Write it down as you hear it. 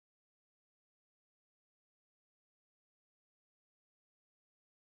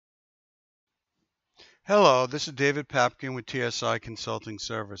Hello, this is David Papkin with TSI Consulting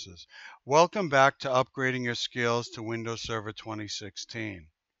Services. Welcome back to Upgrading Your Skills to Windows Server 2016.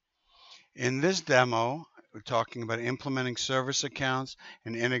 In this demo, we're talking about implementing service accounts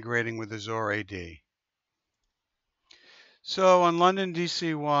and integrating with Azure AD. So on London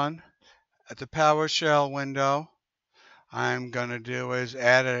DC1, at the PowerShell window, I'm going to do is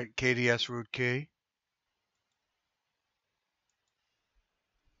add a KDS root key.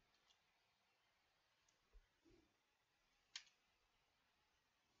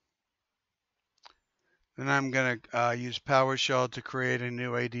 Then I'm going to use PowerShell to create a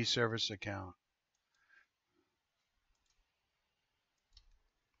new AD service account.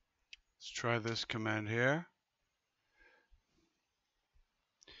 Let's try this command here.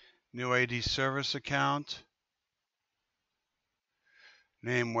 New AD service account.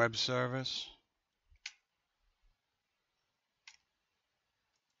 Name web service.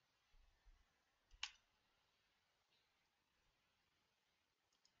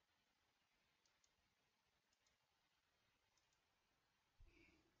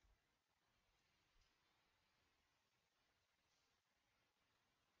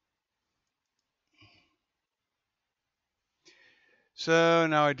 So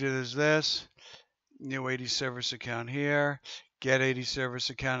now I do this, new AD service account here, get AD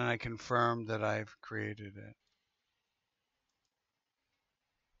service account, and I confirm that I've created it.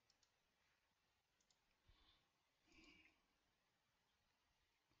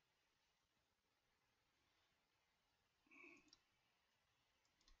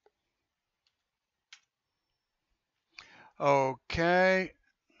 Okay,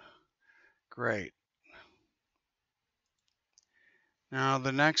 great. Now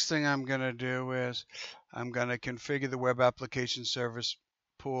the next thing I'm going to do is I'm going to configure the web application service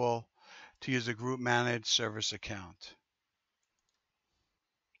pool to use a group managed service account.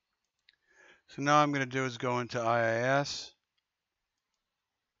 So now I'm going to do is go into IIS.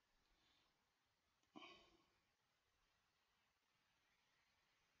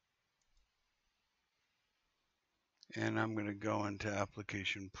 And I'm going to go into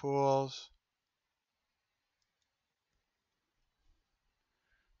application pools.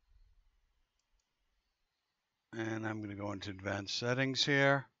 And I'm going to go into advanced settings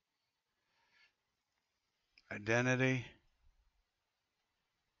here. Identity.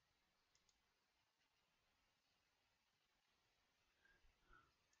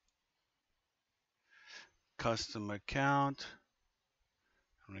 Custom account.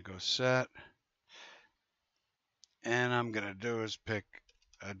 I'm going to go set. And I'm going to do is pick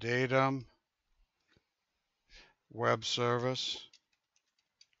a datum, web service.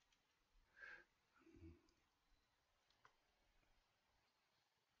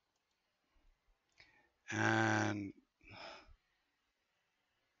 And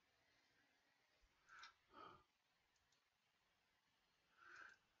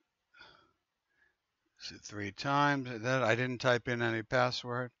see 3 times. That I didn't type in any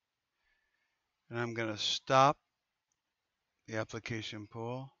password. And I'm going to stop the application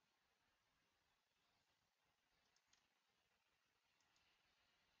pool.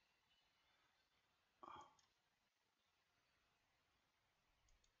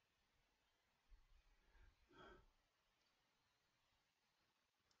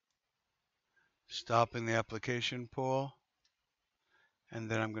 Stopping the application pool. And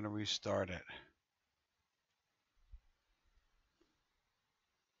then I'm going to restart it.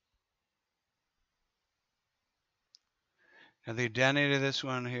 Now the identity of this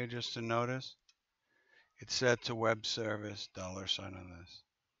one here, just to notice, it's set to web service $sign on this.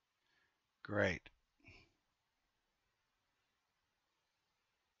 Great.